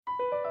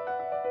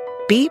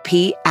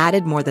BP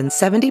added more than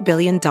 $70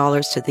 billion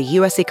to the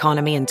U.S.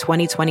 economy in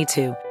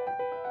 2022.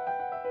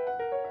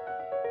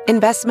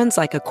 Investments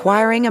like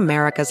acquiring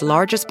America's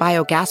largest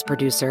biogas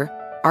producer,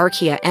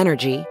 Archaea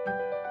Energy,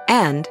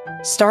 and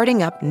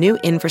starting up new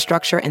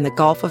infrastructure in the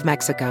Gulf of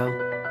Mexico.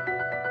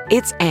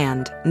 It's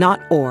and,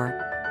 not or.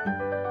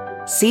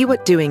 See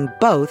what doing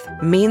both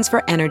means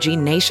for energy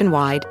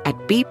nationwide at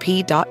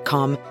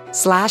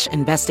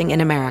bp.com/investing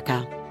in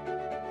America.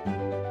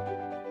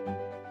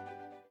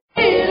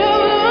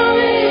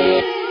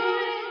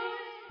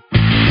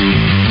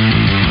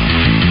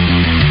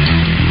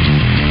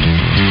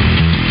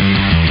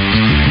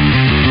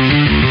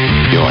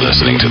 You're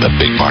listening to The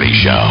Big Party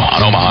Show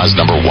on Omaha's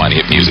 #1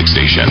 hit music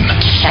station.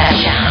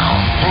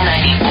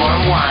 Channel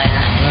 94.1.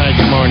 All right,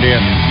 good morning to you.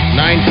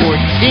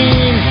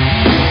 9:14.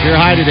 Your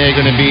high today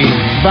going to be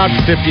about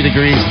 50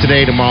 degrees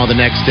today, tomorrow, the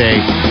next day.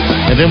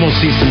 And then we'll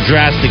see some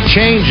drastic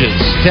changes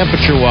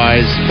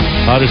temperature-wise.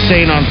 They're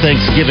saying on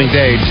Thanksgiving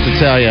Day, just to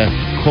tell you,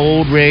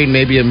 cold rain,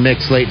 maybe a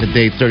mix late in the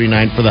day,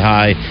 39 for the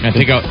high. I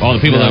think all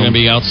the people that are going to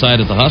be outside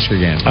at the Husker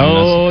game.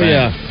 Oh,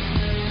 yeah.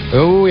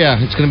 Oh, yeah.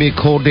 It's going to be a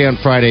cold day on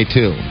Friday,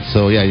 too.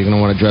 So, yeah, you're going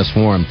to want to dress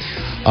warm.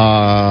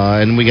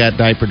 And we got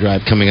diaper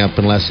drive coming up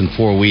in less than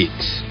 4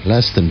 weeks.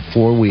 Less than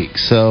 4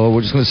 weeks. So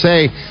we're just going to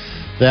say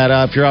that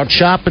if you're out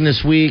shopping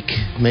this week,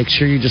 make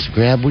sure you just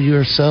grab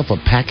yourself a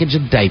package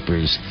of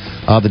diapers.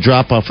 The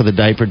drop-off for the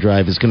diaper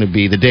drive is going to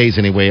be, the days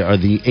anyway, are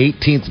the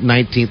 18th,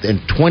 19th,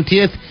 and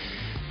 20th.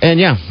 And,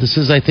 yeah, this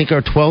is, I think,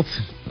 our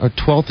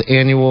 12th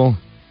annual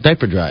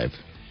diaper drive.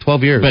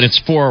 12 years. But it's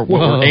for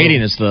what we're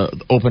aiding is the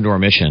Open Door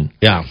Mission.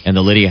 Yeah. And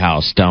the Lydia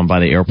House down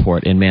by the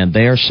airport. And, man,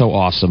 they are so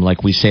awesome.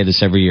 Like we say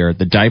this every year.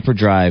 The diaper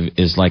drive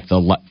is like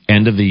the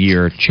end of the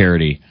year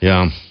charity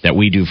that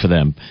we do for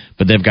them.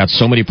 But they've got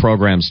so many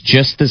programs.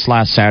 Just this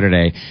last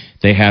Saturday,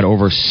 they had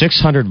over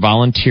 600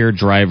 volunteer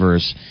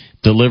drivers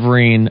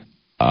delivering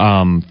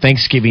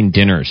Thanksgiving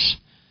dinners.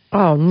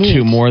 Oh, neat.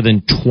 To more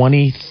than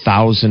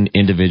 20,000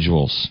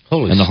 individuals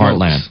in the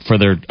Heartland for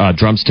their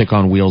Drumstick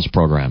on Wheels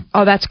program.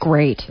 Oh, that's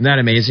great. Isn't that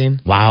amazing?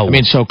 Wow. I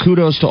mean, so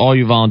kudos to all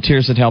you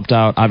volunteers that helped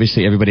out.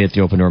 Obviously, everybody at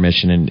the Open Door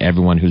Mission and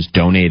everyone who's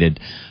donated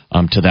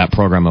to that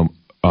program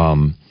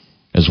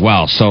as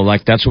well. So,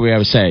 like, that's what we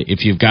always say.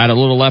 If you've got a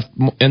little left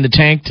in the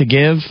tank to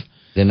give,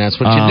 then that's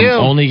what you do.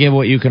 Only give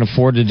what you can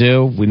afford to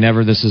do.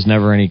 This is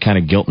never any kind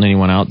of guilting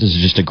anyone out. This is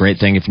just a great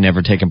thing if you've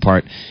never taken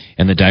part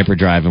in the diaper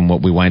drive. And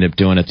what we wind up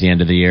doing at the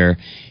end of the year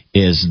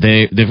is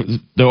the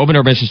Open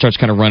Door Mission starts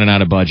kind of running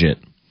out of budget.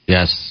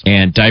 Yes.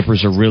 And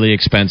diapers are really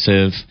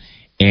expensive.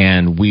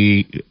 And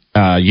we,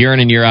 year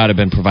in and year out, have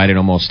been providing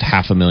almost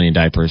 500,000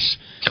 diapers.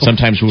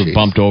 Sometimes we've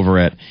bumped over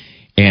it.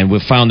 And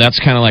we've found that's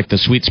kind of like the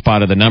sweet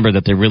spot of the number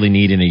that they really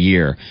need in a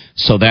year.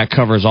 So that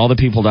covers all the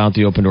people down at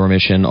the Open Door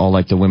Mission, all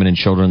like the women and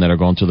children that are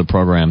going through the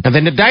program. And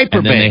then the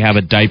diaper bank. And then they have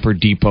a diaper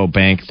depot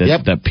bank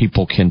that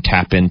people can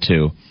tap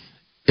into.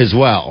 As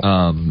well.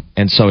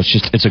 And so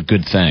it's a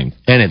good thing.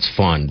 And it's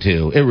fun,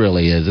 too. It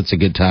really is. It's a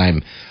good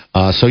time.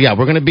 So, yeah,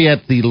 we're going to be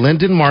at the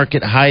Linden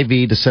Market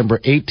Hy-Vee December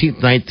 18th,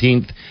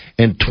 19th,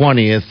 and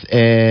 20th.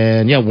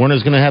 And, yeah,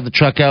 Warner's going to have the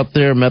truck out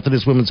there.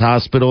 Methodist Women's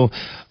Hospital,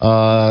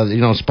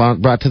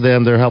 brought to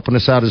them. They're helping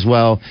us out as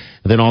well.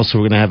 And then also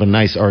we're going to have a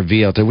nice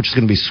RV out there, which is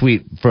going to be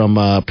sweet, from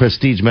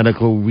Prestige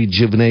Medical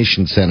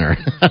Rejuvenation Center.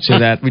 So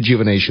that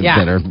Rejuvenation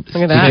Center. Look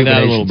at that.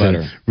 That a little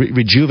better.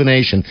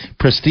 Rejuvenation.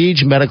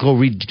 Prestige Medical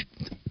Why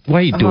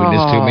are you doing this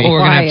to me? Well, we're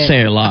going to have to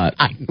say it a lot.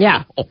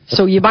 Yeah.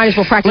 So you might as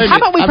well practice. How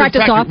about we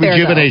practice off there?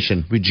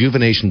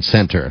 Rejuvenation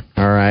Center.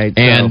 All right.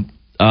 And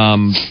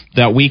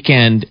that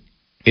weekend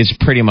is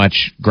pretty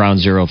much ground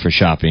zero for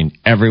shopping.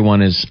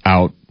 Everyone is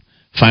out.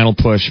 Final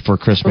push for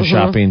Christmas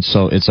shopping.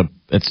 So it's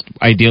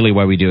ideally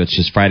why we do. It's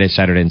just Friday,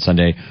 Saturday, and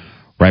Sunday,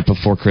 right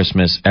before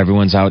Christmas.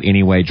 Everyone's out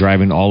anyway,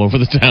 driving all over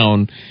the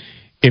town.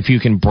 If you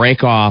can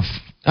break off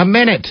a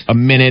minute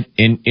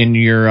in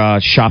your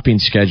shopping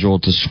schedule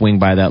to swing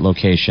by that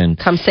location.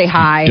 Come say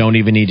hi. You don't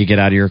even need to get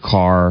out of your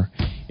car.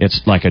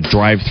 It's like a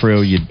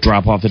drive-through. You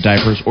drop off the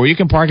diapers, or you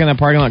can park in that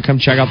parking lot. Come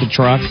check out the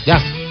truck.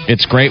 Yeah,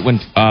 it's great when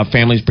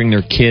families bring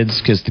their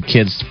kids, because the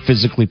kids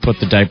physically put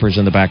the diapers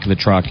in the back of the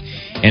truck,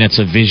 and it's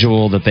a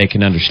visual that they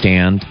can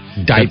understand.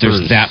 Diapers. That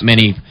there's that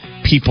many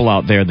people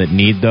out there that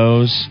need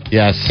those.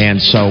 Yes,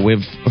 and so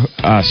we've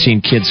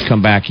seen kids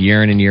come back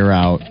year in and year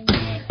out.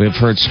 We've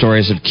heard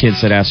stories of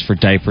kids that ask for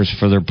diapers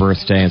for their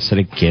birthday instead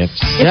of gifts.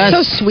 It's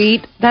so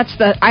sweet.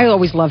 I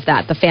always love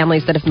that. The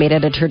families that have made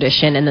it a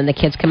tradition, and then the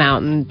kids come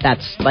out, and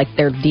that's like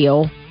their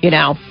deal.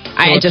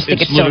 I just think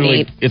it's so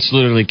neat. It's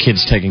literally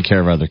kids taking care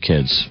of other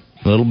kids.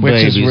 Little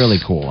babies. Which is really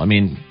cool. I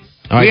mean,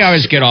 we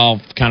always get all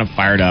kind of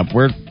fired up.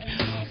 We're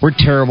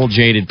terrible,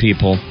 jaded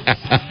people.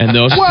 And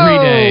those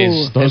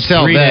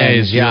 3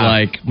 days, you're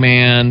like,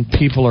 man,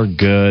 people are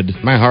good.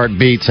 My heart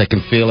beats. I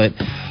can feel it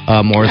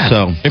more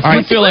so. If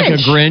you feel like a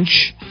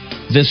Grinch,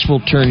 this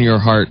will turn your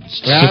heart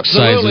 6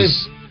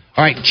 sizes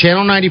All right,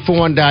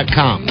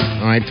 channel941.com.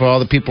 All right, for all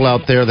the people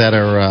out there that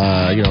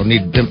are,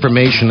 need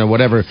information or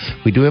whatever,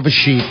 we do have a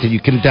sheet that you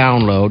can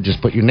download.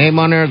 Just put your name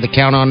on there, the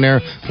count on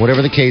there,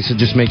 whatever the case. It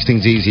just makes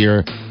things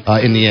easier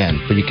in the end.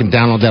 But you can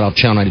download that off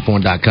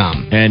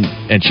channel941.com.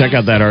 And check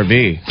out that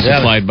RV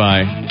supplied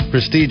by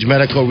Prestige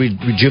Medical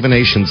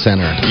Rejuvenation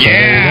Center.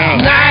 Yeah,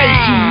 Nice,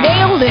 you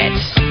nailed it.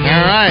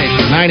 All right,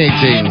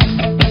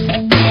 918.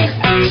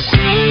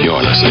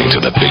 You're listening to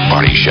The Big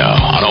Party Show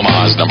on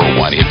Omaha's #1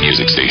 hit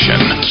music station.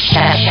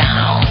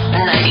 Channel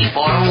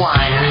 94.1.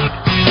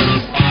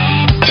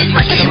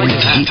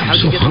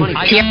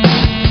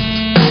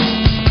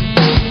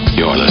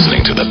 You're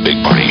listening to The Big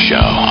Party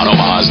Show on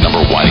Omaha's #1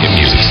 hit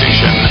music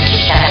station.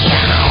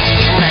 Channel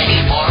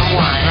 94.1.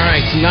 All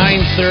right, it's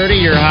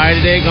 9:30. Your high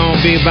today going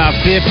to be about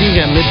 50. You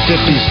got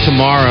mid-50s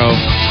tomorrow.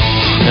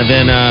 And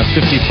then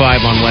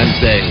 55 on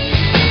Wednesday.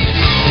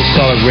 We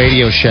saw that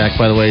Radio Shack,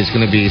 by the way, is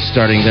going to be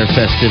starting their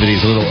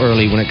festivities a little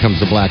early when it comes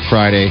to Black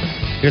Friday.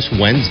 Here's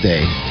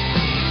Wednesday.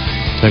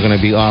 They're going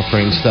to be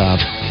offering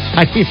stuff.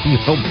 I didn't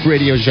even know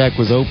Radio Shack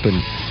was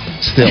open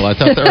still. I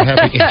thought they were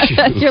having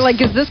issues. You're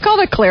like, is this called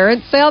a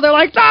clearance sale? They're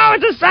like, no,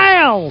 it's a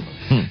sale.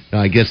 No,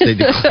 I guess they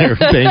declared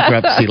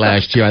bankruptcy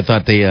last year. I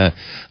thought they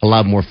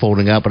allowed more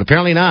folding up, but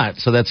apparently not.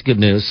 So that's good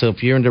news. So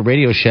if you're into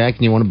Radio Shack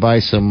and you want to buy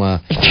some,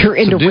 if you're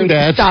into radio,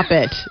 doodads, stop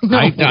it. No,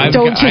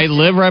 I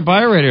live right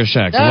by a Radio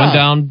Shack. The one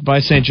down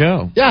by St.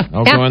 Joe. Yeah.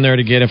 I'll go in there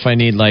to get if I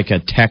need like a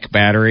tech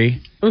battery.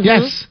 Mm-hmm.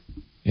 Yes.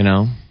 You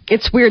know?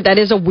 It's weird. That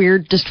is a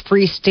weird, just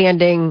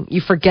freestanding.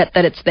 You forget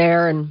that it's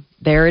there, and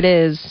there it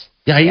is.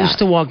 Yeah, I used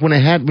to walk when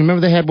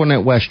remember they had one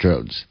at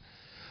Westroads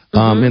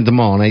in the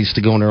mall, and I used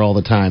to go in there all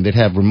the time. They'd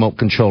have remote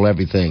control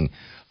everything,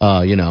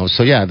 So,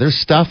 yeah, there's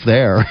stuff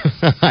there.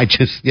 I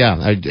just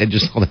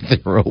saw that they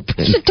were open.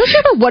 Don't you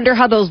ever wonder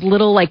how those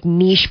little, like,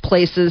 niche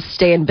places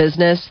stay in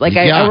business? Like,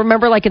 I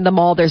remember, like, in the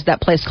mall, there's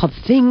that place called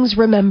Things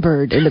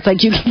Remembered, and it's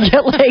like you can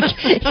get,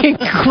 like,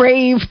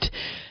 engraved...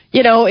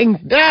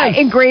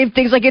 engraved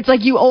things. Like, it's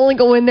like you only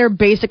go in there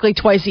basically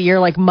twice a year,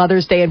 like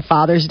Mother's Day and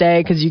Father's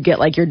Day, because you get,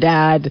 like, your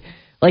dad,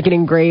 like, an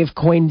engraved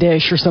coin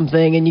dish or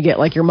something, and you get,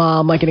 like, your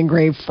mom, like, an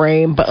engraved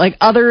frame. But, like,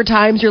 other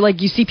times you're,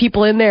 like, you see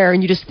people in there,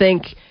 and you just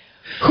think,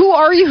 who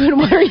are you and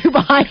what are you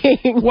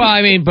buying? Well,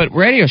 I mean, but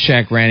Radio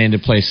Shack ran into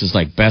places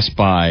like Best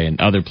Buy and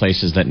other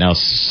places that now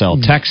sell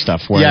tech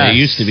stuff, where it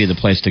used to be the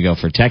place to go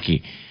for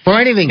techie. For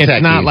anything it's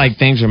techie. Not like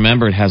Things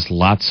Remembered has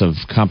lots of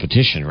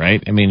competition,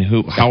 right? I mean,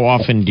 how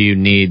often do you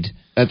need...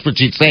 That's what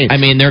she'd say. I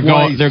mean, they're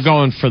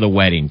going for the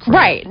wedding crowd.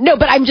 Right. No,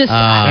 but I'm just...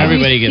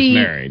 everybody gets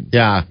married.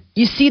 Yeah.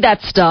 You see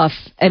that stuff,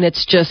 and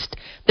it's just...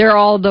 There are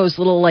all those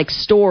little, like,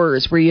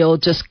 stores where you'll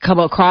just come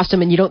across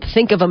them, and you don't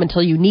think of them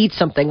until you need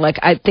something. Like,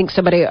 I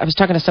was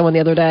talking to someone the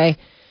other day,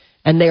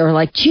 and they were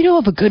like, do you know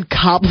of a good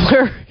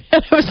cobbler?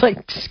 And I was like,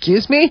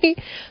 excuse me?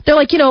 They're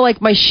like,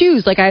 like my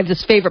shoes. Like, I have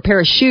this favorite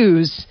pair of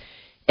shoes,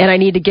 and I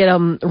need to get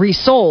them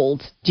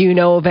resold. Do you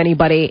know of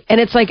anybody?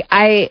 And it's like,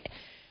 I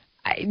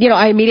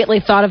immediately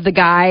thought of the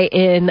guy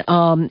in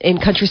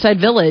Countryside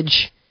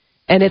Village,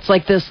 and it's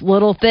like this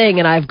little thing,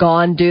 and I've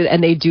gone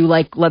and they do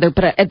like leather,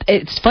 but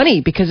it's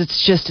funny because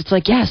it's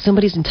like, yeah,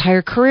 somebody's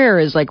entire career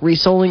is like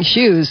reselling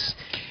shoes.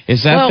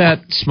 Is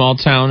that small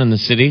town in the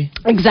city?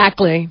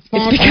 Exactly.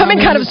 It's becoming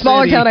kind of a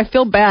smaller town. I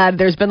feel bad.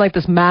 There's been like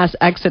this mass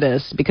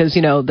exodus because,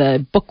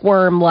 the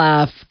bookworm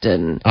left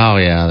and... Oh,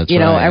 yeah, that's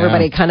right.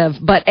 Everybody kind of...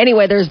 But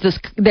anyway,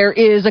 there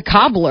is a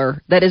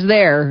cobbler that is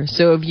there.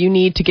 So if you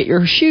need to get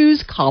your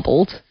shoes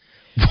cobbled...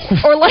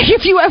 or like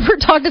if you ever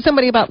talk to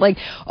somebody about like,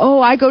 oh,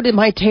 I go to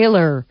my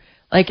tailor.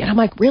 Like, and I'm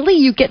like, really?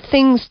 You get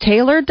things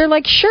tailored? They're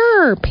like,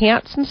 sure,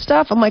 pants and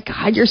stuff. I'm like,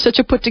 God, you're such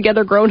a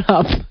put-together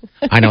grown-up.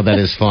 I know, that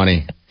is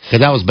funny. Because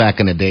that was back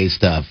in the day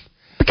stuff.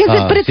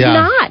 But it's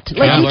not.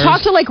 Like, you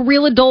talk to, like,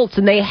 real adults,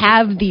 and they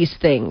have these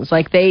things.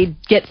 Like, they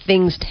get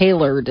things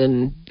tailored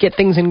and get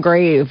things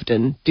engraved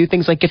and do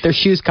things like get their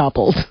shoes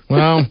cobbled.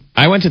 Well,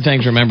 I went to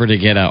Things Remember to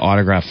get an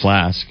autographed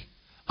flask.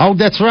 Oh,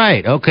 that's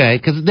right. Okay,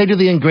 because they do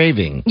the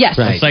engraving. Yes.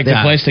 Right. It's like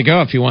the place to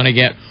go if you want to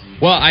get...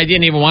 Well, I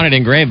didn't even want it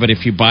engraved, but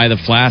if you buy the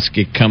flask,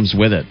 it comes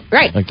with it.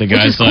 Right. Like the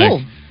guy's Which is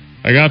cool.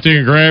 I got the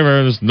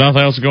engraver. There's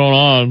nothing else going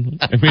on.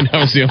 I mean,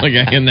 I was the only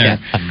guy in there.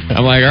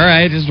 I'm like, all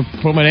right, just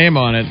put my name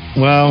on it.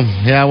 Well,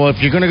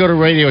 if you're going to go to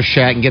Radio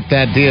Shack and get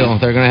that deal,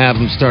 they're going to have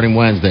them starting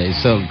Wednesday.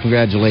 So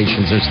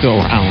congratulations, they're still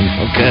around.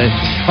 Okay.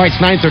 All right, it's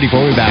 9:34.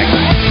 We'll be back.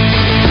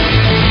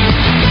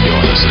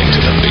 You're listening to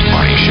The Big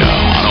Party Show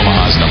on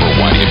Omaha's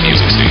 #1 hit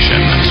music station.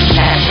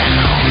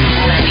 Channel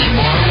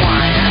 94.1.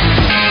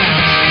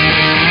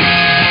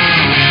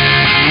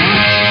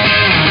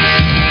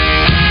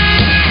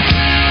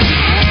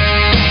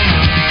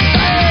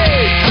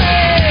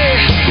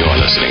 You're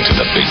listening to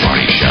The Big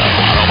Party Show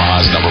on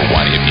Omaha's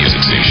 #1 hit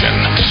music station.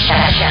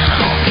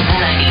 Channel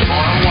 94.1.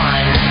 All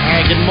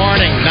right, good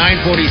morning.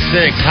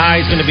 9:46.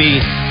 High's going to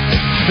be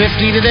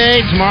 50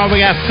 today. Tomorrow we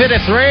got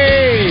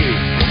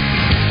 53.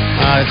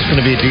 It's going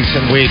to be a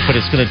decent week, but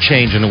it's going to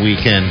change in the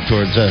weekend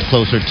towards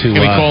closer to... It's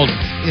going to be cold.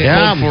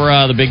 Yeah. Cold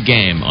for the big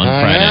game on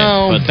I Friday.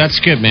 know. But that's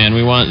good, man.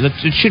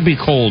 It should be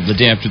cold the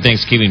day after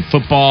Thanksgiving.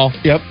 Football.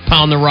 Yep.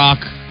 Pound the rock.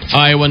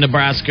 Iowa,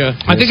 Nebraska.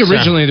 I think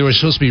originally there was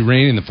supposed to be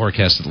rain in the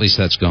forecast. At least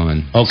that's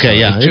gone. Okay, So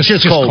yeah. It's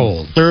just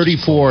cold.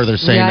 34, they're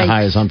saying the Yikes.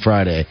 high is on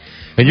Friday.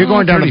 And you're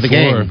going down to the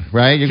 34. game,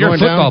 right? If you're going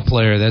a football down?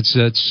 player. That's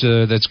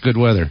good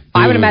weather.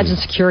 I would imagine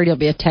security will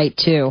be a tight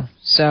too.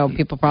 So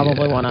people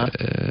probably want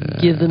to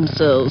give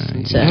themselves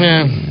some time.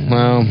 Yeah,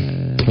 well,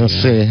 let's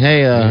see.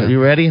 Hey,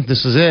 you ready?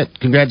 This is it.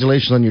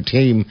 Congratulations on your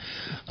team,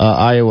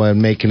 Iowa,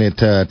 and making it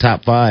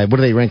top 5. What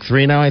are they, ranked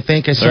 3 now, I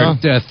think I saw?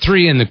 They're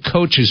 3 in the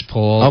coaches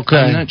poll. Okay.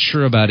 I'm not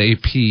sure about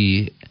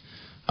AP.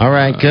 All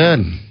right,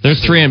 good.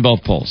 There's 3 in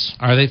both polls.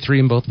 Are they 3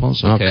 in both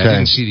polls? Okay. Okay. I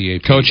didn't see the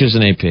AP. Coaches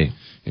and AP.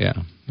 Yeah.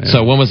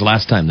 So when was the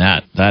last time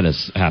that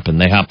has happened?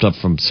 They hopped up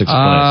from 6th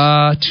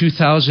place.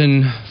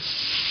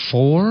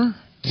 2004?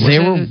 They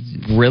were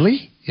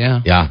really?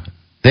 Yeah. Yeah.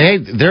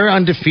 They're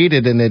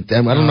undefeated, and I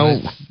don't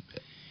know.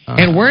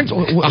 And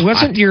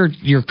wasn't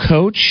your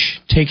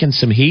coach taking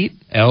some heat?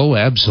 Oh,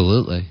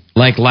 absolutely.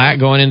 Like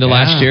going into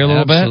last year a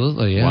little bit?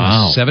 Absolutely, yeah.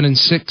 Wow.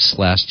 7-6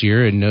 last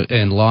year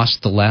and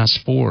lost the last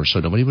 4, so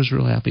nobody was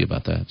real happy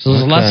about that. So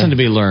there's a lesson to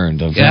be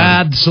learned. Of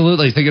Yeah,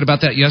 absolutely. Thinking about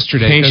that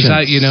yesterday. Because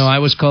I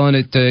was calling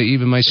it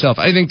even myself.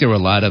 I think there were a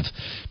lot of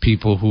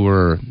people who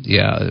were,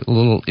 a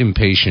little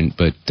impatient,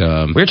 but...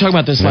 we were talking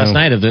about this last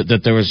night,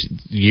 that there was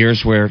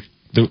years where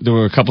there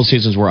were a couple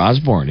seasons where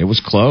Osborne, it was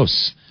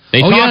close.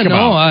 Osborne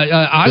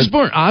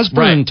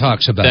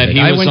talks about that it.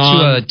 I went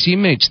to a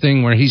teammates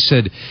thing where he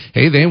said,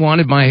 "Hey, they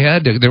wanted my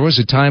head. There was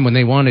a time when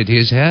they wanted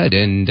his head,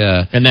 and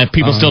that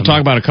people still talk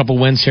about a couple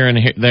wins here and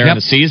there in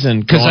the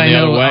season going the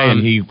other way,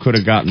 and he could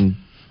have gotten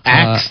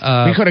axed.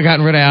 We could have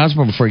gotten rid of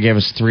Osborne before he gave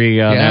us 3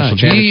 national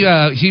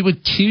championships.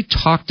 He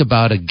talked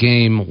about a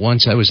game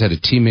once. I was at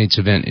a teammates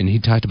event, and he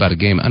talked about a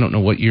game. I don't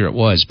know what year it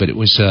was, but it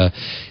was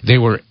they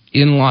were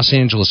in Los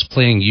Angeles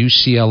playing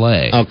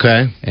UCLA.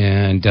 Okay.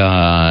 And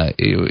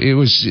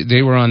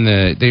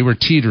they were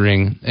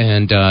teetering,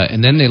 and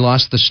then they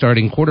lost the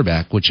starting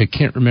quarterback, which I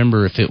can't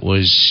remember if it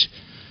was.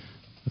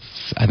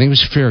 I think it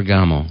was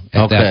Ferragamo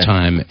at that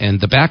time, and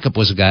the backup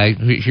was a guy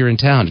here in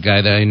town, a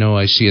guy that I know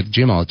I see at the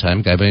gym all the time,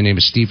 a guy by the name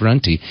of Steve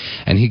Runty,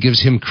 and he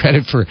gives him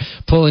credit for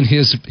pulling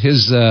his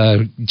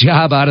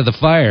job out of the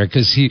fire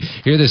because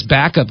here this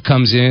backup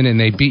comes in and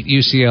they beat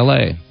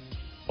UCLA.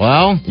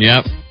 Well,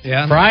 yep.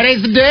 Yeah.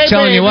 Friday's the day,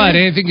 Telling you baby. what,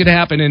 anything could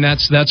happen, and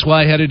that's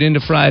why headed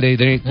into Friday.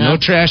 There ain't no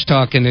trash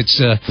talking. It's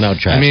no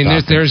trash. I mean,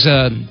 talking. there's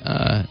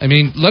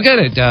look at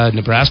it.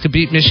 Nebraska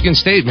beat Michigan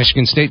State.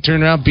 Michigan State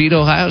turned around, beat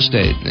Ohio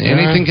State.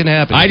 Anything can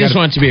happen. I just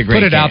want it to be a great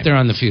put it game. out there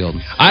on the field.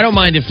 I don't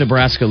mind if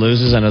Nebraska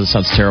loses. I know this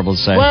sounds terrible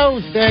to say,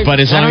 but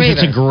as I long don't as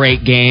it's a either.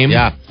 great game.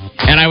 Yeah.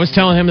 And I was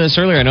telling him this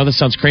earlier. I know this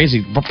sounds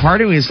crazy, but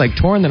part of me is like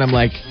torn. That I'm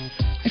like,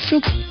 I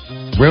feel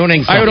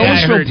ruining something. I would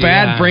almost I feel heard you,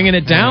 bad bringing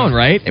it down,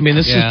 right? I mean,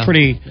 this is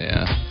pretty.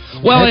 Yeah.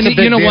 Well, That's and a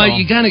big you know deal. what?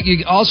 You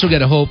also got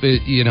to hope it.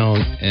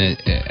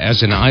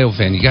 As an Iowa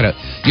fan, you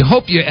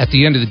hope at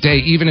the end of the day,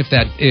 even if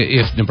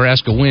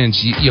Nebraska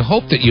wins, you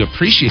hope that you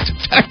appreciate the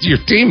fact your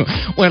team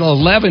went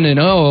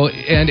 11-0,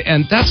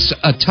 and that's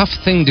a tough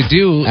thing to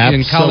do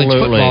in college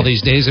football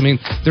these days. I mean,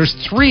 there's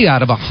 3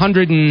 out of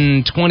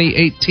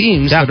 128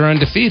 teams that are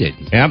undefeated.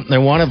 Yep, they're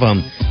one of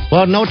them.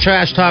 Well, no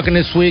trash talking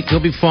this week.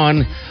 It'll be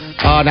fun.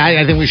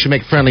 I think we should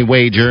make a friendly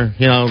wager.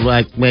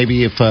 Like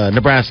maybe if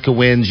Nebraska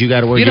wins, you got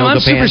to wear yoga I'm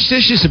pants.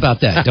 superstitious about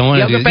that. Don't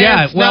want to do that.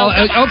 Yeah, well,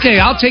 okay,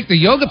 I'll take the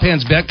yoga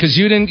pants bet because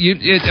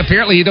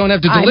apparently you don't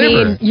have to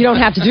deliver. I mean, you don't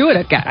have to do it,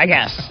 I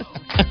guess.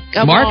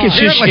 Mark,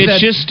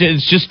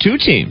 it's just 2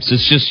 teams.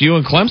 It's just you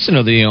and Clemson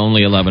are the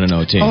only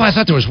 11-0 teams. Oh, I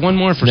thought there was one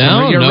more for some No,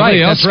 reason. You're nobody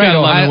right. else That's right.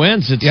 got 11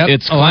 wins.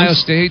 It's Ohio Clemson.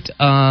 State.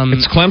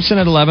 It's Clemson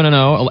at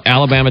 11-0,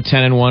 Alabama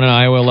 10-1, and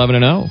Iowa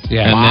 11-0.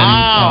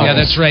 Yeah, And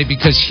that's right.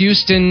 Because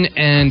Houston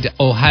and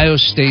Ohio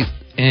State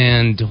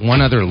and one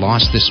other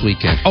lost this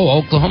weekend. Oh,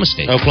 Oklahoma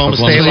State. Oklahoma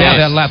State.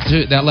 Yeah, lost.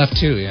 that left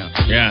too. Yeah.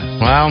 Yeah.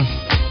 Well,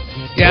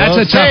 Yeah, Well,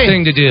 it's a tough hey.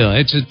 thing to do.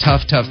 It's a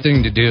tough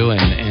thing to do,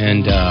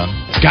 and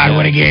God,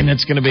 what a game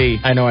that's going to be.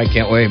 I know I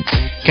can't wait.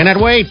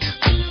 Cannot wait.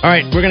 All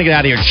right, we're going to get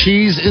out of here.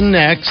 Cheese in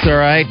next, all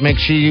right? Make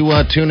sure you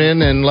tune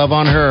in and love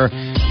on her.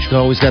 She's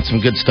always got some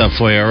good stuff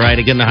for you, all right?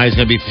 Again, the high is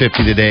going to be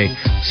 50 today.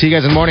 See you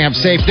guys in the morning. Have a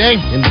safe day,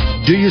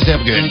 and do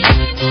yourself good.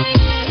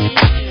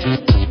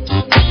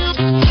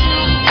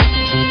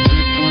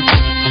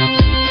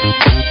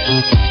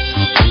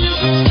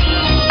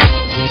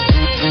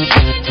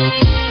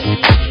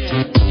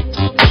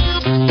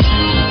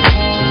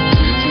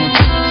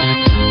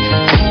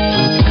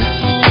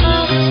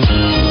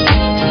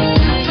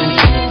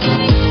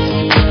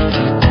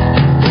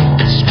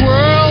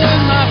 Squirrel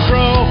in my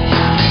fro,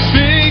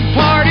 big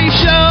party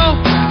show.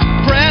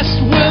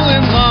 Breast will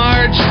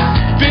enlarge,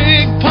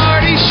 big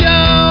party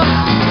show.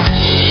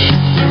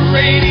 The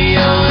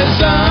radio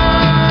is on.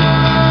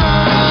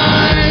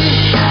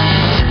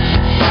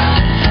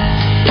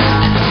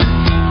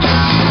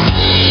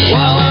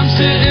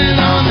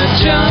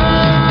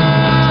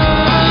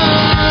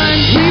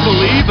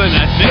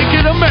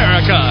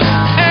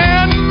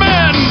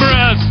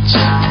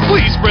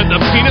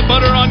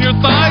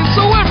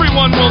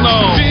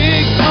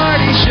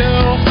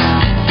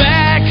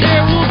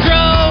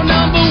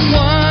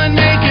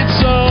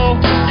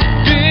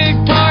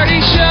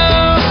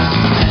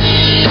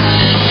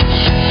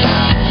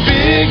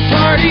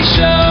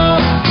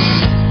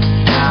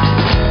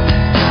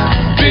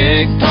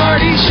 Big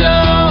Party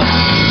Show.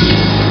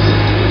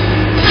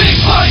 Big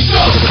Party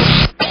Show.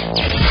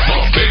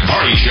 The Big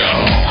Party Show.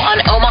 On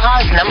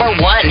Omaha's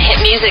 #1 hit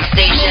music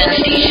station.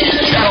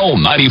 Channel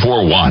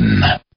 94.1.